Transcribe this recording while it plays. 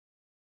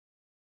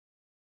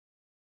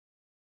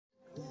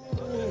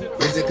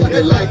music cause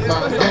they like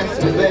my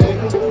handsome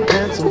babe,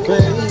 handsome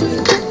babe.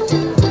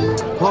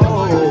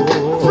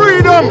 Oh.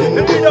 Freedom!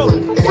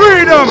 Freedom!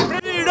 Freedom!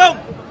 Freedom!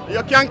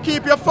 You can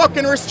keep your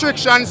fucking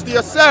restrictions to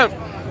yourself.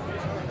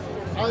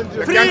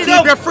 You can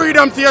keep your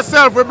freedom to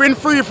yourself. We've been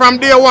free from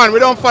day one. We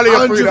don't follow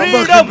your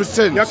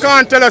freedom. You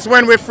can't tell us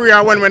when we're free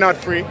or when we're not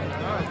free.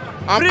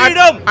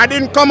 I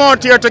didn't come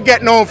out here to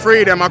get no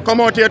freedom. I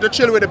come out here to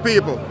chill with the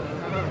people.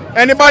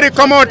 Anybody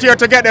come out here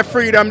to get their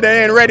freedom,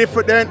 they ain't ready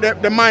for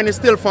the mind is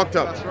still fucked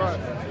up. That's right.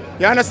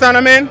 You understand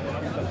what I mean?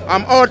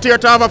 I'm out here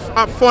to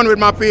have fun with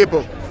my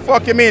people.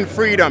 Fuck you mean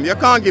freedom? You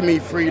can't give me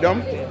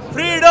freedom.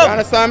 Freedom! You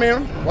understand me?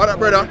 What up,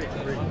 brother?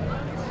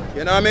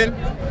 You know what I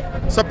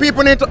mean? So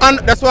people need to,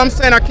 that's what I'm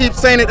saying, I keep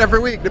saying it every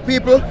week. The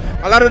people,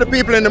 a lot of the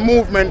people in the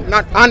movement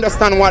not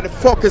understand what the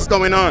fuck is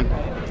going on.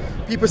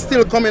 People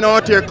still coming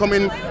out here,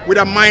 coming with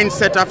a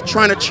mindset of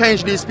trying to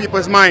change these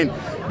people's mind.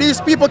 These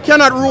people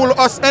cannot rule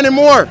us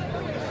anymore.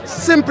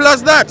 Simple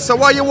as that. So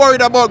why are you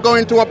worried about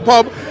going to a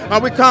pub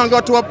and we can't go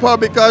to a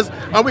pub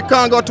and we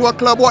can't go to a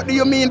club? What do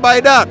you mean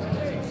by that?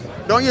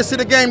 Don't you see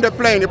the game they're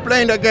playing? They're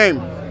playing the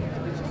game.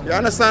 You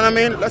understand what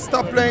I mean? Let's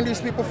stop playing these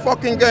people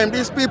fucking game.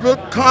 These people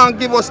can't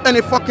give us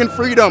any fucking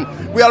freedom.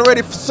 We're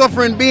already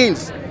suffering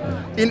beings.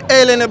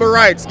 Inalienable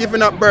rights,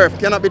 giving up birth,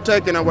 cannot be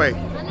taken away.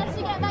 Unless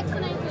you get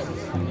vaccinated.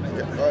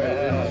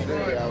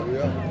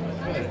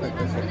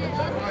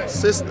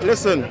 Sister,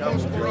 listen.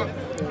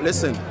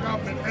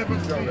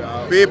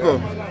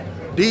 People,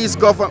 these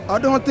I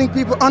don't think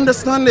people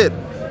understand it.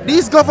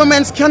 These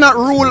governments cannot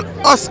rule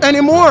us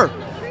anymore.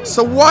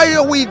 So why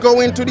are we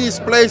going to these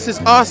places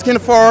asking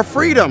for our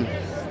freedom?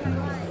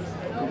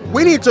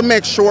 We need to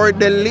make sure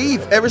they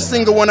leave, every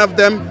single one of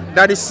them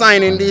that is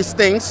signing these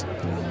things,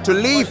 to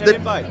leave.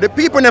 The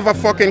people never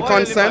fucking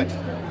consent.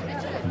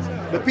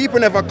 The people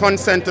never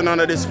consent to none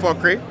of this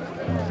fuckery.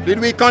 Did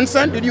we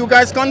consent? Did you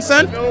guys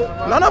consent?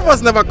 None of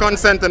us never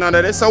consent to none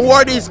of this. So who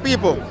are these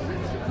people?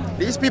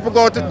 These people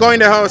go in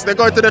the house, they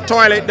go to the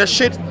toilet, the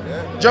shit,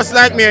 just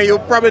like me and you,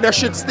 probably the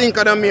shit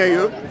stinker than me and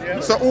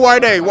you. So who are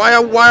they? Why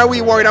are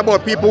we worried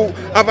about people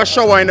who have a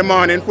shower in the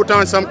morning, put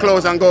on some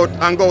clothes and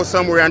go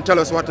somewhere and tell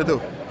us what to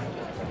do?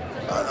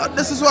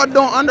 This is what I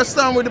don't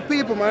understand with the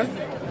people, man.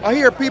 I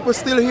hear people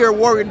still here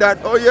worried that,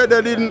 oh yeah,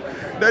 they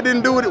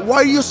didn't do it. Why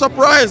are you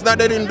surprised that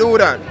they didn't do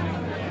that?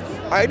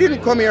 I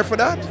didn't come here for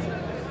that.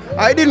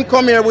 I didn't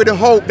come here with the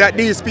hope that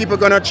these people are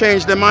gonna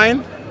change their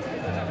mind.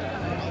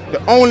 The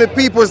only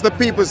peoples the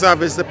peoples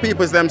have is the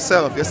peoples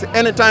themselves. You see,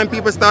 anytime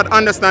people start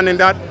understanding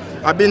that,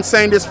 I've been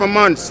saying this for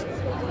months.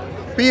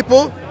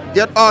 People,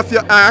 get off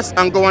your ass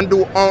and go and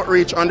do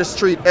outreach on the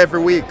street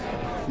every week.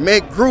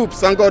 Make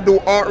groups and go do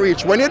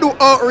outreach. When you do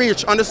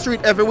outreach on the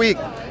street every week,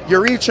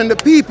 you're reaching the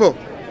people.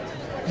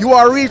 You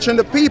are reaching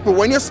the people.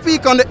 When you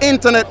speak on the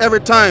internet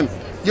every time,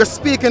 you're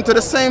speaking to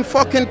the same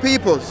fucking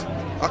peoples.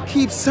 I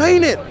keep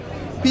saying it.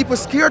 People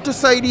scared to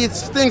say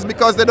these things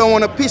because they don't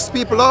want to piss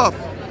people off.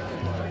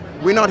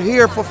 We're not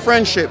here for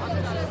friendship.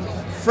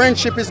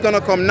 Friendship is gonna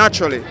come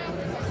naturally.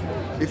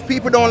 If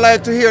people don't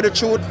like to hear the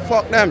truth,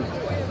 fuck them.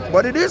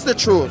 But it is the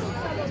truth.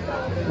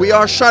 We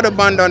are shadow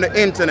banned on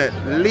the internet.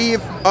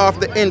 Leave off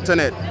the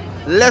internet.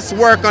 Less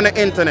work on the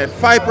internet.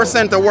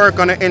 5% of work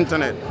on the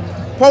internet.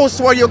 Post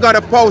what you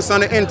gotta post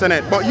on the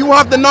internet. But you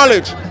have the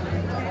knowledge.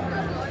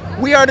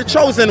 We are the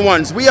chosen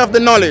ones. We have the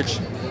knowledge.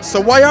 So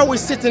why are we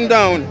sitting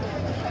down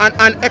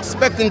and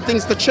expecting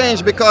things to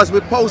change because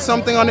we post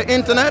something on the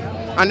internet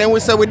and then we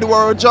say we do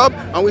our job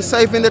and we're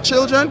saving the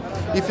children?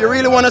 If you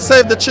really want to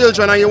save the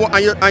children and you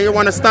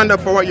want to stand up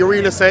for what you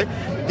really say,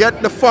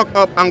 get the fuck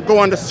up and go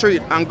on the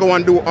street and go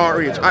and do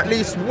outreach. At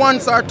least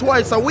once or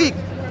twice a week.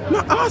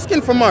 Not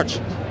asking for much.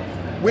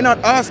 We're not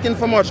asking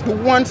for much. Do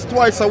once,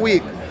 twice a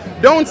week.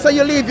 Don't say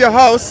you leave your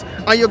house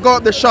and you go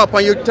to the shop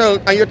and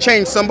you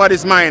change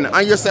somebody's mind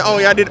and you say, oh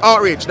yeah, I did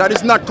outreach. That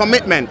is not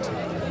commitment.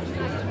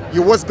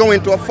 You was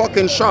going to a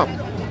fucking shop.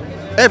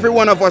 Every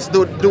one of us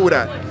do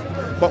that.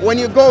 But when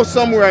you go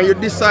somewhere and you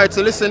decide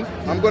to listen,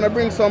 I'm gonna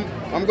bring some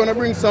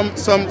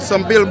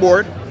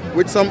billboard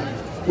with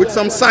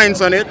some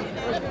signs on it.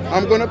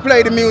 I'm gonna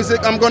play the music.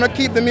 I'm gonna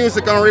keep the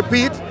music on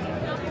repeat.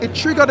 It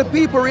triggered the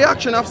people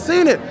reaction. I've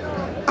seen it.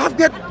 I've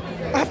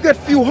got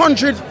few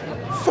hundred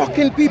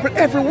fucking people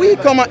every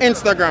week on my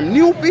Instagram.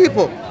 New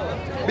people.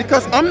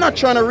 Because I'm not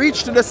trying to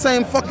reach to the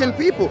same fucking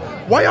people.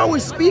 Why are we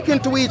speaking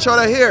to each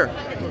other here?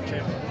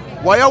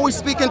 Why are we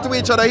speaking to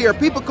each other here?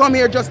 People come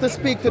here just to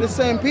speak to the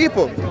same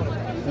people.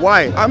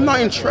 Why? I'm not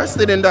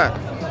interested in that.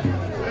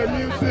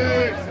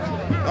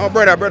 Oh,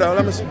 brother,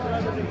 let me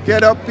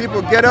get up,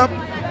 people, get up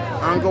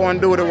and go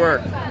and do the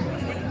work.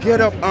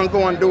 Get up and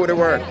go and do the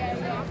work.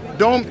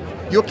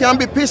 You can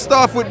be pissed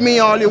off with me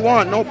all you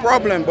want, no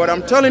problem. But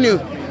I'm telling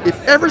you,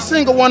 if every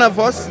single one of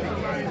us,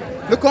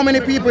 look how many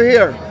people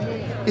here.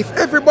 If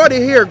everybody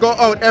here go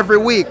out every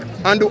week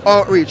and do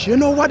outreach, you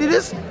know what it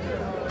is?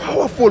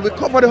 Powerful. We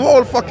cover the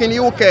whole fucking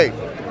UK.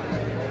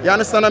 You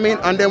understand what I mean?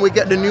 And then we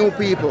get the new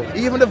people.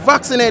 Even the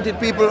vaccinated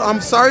people,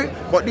 I'm sorry,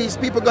 but these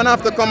people are going to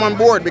have to come on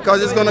board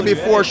because it's going to be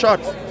 4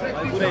 shots.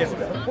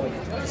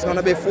 It's going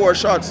to be 4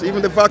 shots.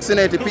 Even the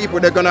vaccinated people,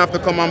 they're going to have to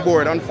come on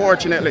board,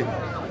 unfortunately.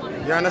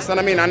 You understand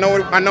what I mean?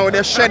 I know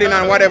they're shedding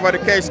and whatever the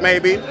case may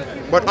be,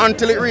 but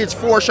until it reaches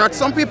 4 shots,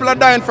 some people are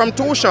dying from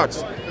 2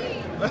 shots.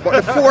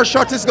 But the 4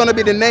 shots is going to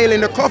be the nail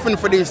in the coffin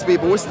for these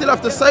people. We still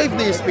have to save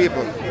these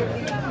people.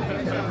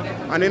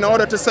 And in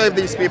order to save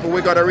these people,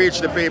 we got to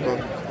reach the people.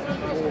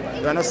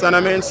 You understand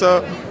what I mean?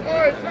 So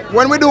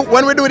when we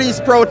do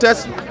these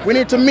protests, we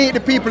need to meet the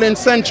people in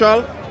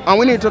Central and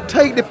we need to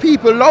take the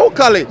people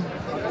locally.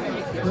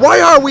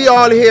 Why are we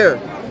all here?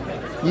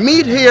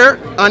 Meet here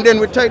and then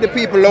we take the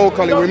people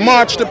locally. We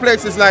march to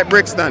places like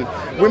Brixton.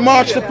 We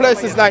march to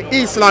places like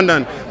East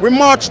London. We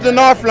march to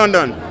North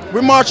London.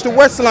 We march to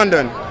West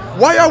London.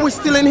 Why are we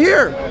still in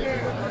here?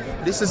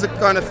 This is the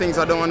kind of things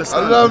I don't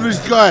understand. I love this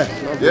guy.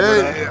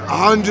 Yeah,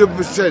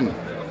 100%.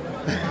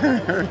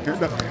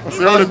 That's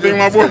the only thing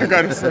my boy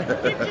got to say.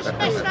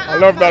 I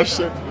love that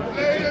shit.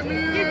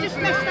 You just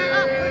messed that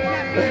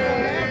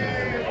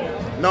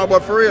up. No,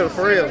 but for real.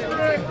 For real.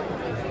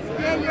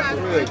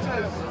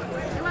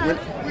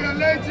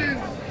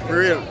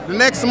 The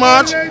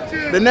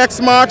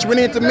next march, we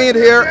need to meet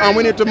here and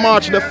we need to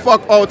march the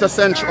fuck out of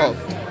Central.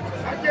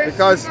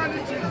 Because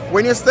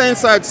when you stay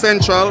inside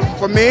Central,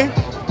 for me,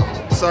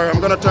 sorry, I'm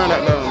gonna turn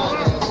that down.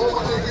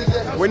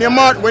 When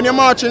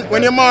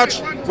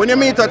you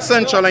meet at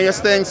Central and you're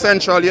staying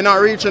Central, you're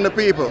not reaching the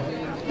people.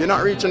 You're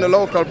not reaching the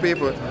local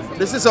people.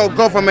 This is how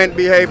government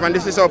behave and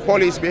this is how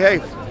police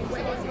behave.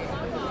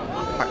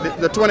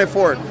 The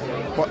 24th.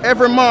 But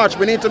every march,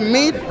 we need to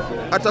meet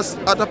at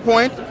a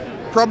point,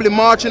 probably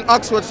march in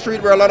Oxford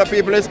Street where a lot of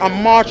people is, and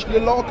march the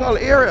local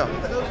area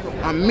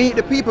and meet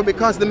the people,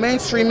 because the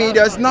mainstream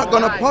media is not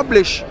going to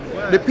publish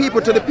the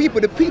people to the people.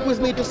 The peoples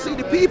need to see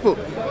the people.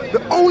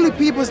 The only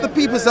peoples the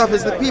peoples have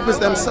is the peoples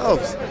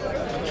themselves.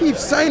 Keep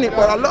saying it,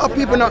 but a lot of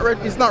people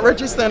it's not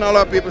registering a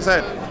lot of people's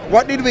head.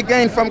 What did we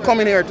gain from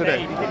coming here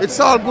today? It's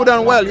all good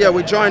and well, yeah,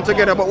 we joined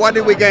together, but what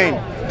did we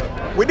gain?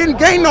 We didn't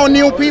gain no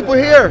new people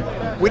here.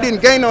 We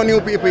didn't gain no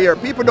new people here.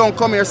 People don't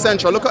come here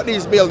Central. Look at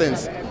these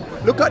buildings.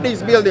 Look at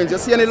these buildings. You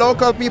see any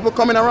local people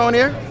coming around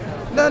here?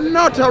 They're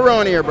not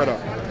around here, brother.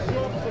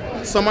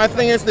 So my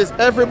thing is this,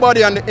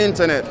 everybody on the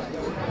internet,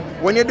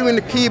 when you're doing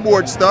the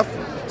keyboard stuff,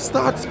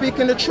 start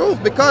speaking the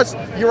truth, because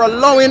you're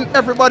allowing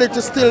everybody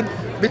to still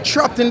be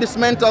trapped in this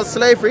mental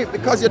slavery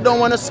because you don't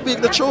want to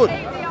speak the truth.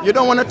 You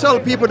don't want to tell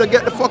people to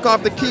get the fuck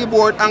off the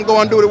keyboard and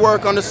go and do the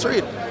work on the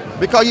street,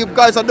 because you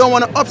guys don't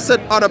want to upset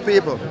other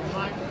people.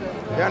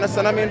 You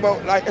understand what I mean?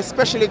 But like,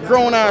 especially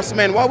grown-ass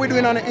men, what are we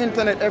doing on the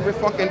internet every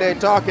fucking day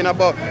talking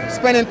about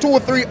spending 2 or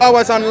 3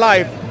 hours on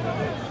live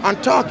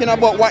and talking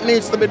about what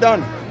needs to be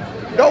done?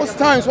 Those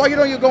times, why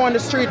don't you go on the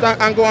street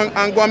and go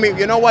and meet?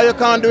 You know why you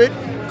can't do it?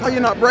 Because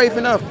you're not brave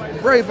enough.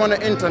 Brave on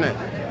the internet.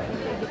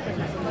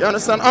 You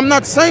understand? I'm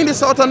not saying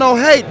this out of no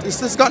hate.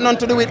 It's just got nothing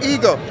to do with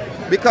ego.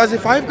 Because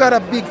if I've got a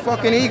big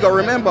fucking ego,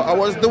 remember, I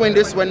was doing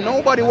this when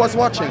nobody was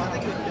watching.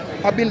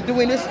 I've been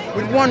doing this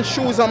with 1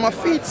 shoes on my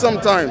feet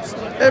sometimes,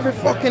 every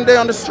fucking day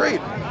on the street.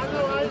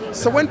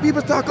 So when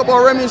people talk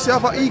about Remeece, you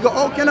have an ego.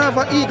 How can I have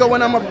an ego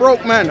when I'm a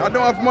broke man? I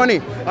don't have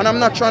money and I'm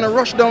not trying to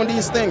rush down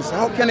these things.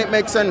 How can it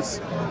make sense?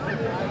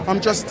 I'm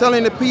just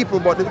telling the people,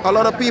 but a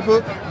lot of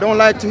people don't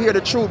like to hear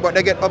the truth, but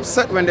they get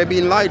upset when they're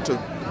being lied to.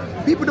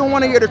 People don't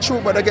want to hear the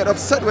truth, but they get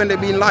upset when they're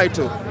being lied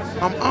to.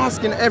 I'm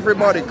asking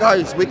everybody,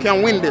 guys, we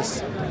can win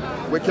this.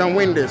 We can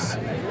win this.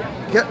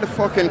 Get the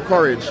fucking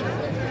courage.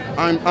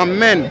 And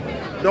men,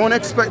 don't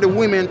expect the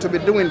women to be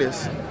doing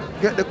this.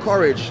 Get the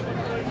courage.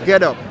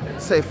 Get up.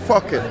 Say,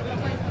 fuck it.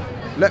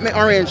 Let me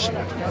arrange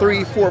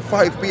 3, 4,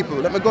 5 people.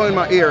 Let me go in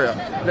my area.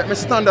 Let me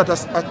stand at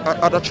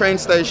a train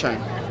station.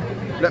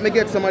 Let me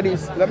get some of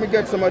these. Let me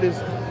get some of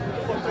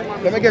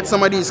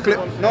these clip.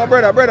 No,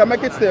 brother,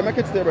 make it stay,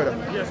 brother.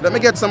 Let me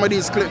get some of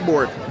these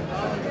clipboard.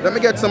 Let me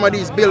get some of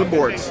these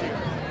billboards.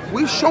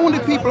 We've shown the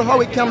people how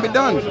it can be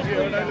done.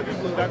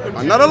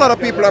 And not a lot of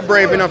people are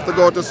brave enough to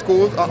go to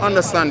school. I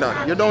understand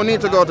that. You don't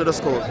need to go to the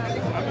school.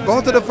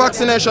 Go to the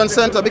vaccination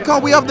center,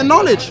 because we have the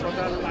knowledge.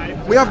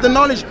 We have the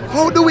knowledge.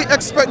 How do we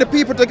expect the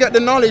people to get the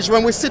knowledge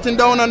when we're sitting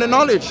down on the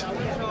knowledge?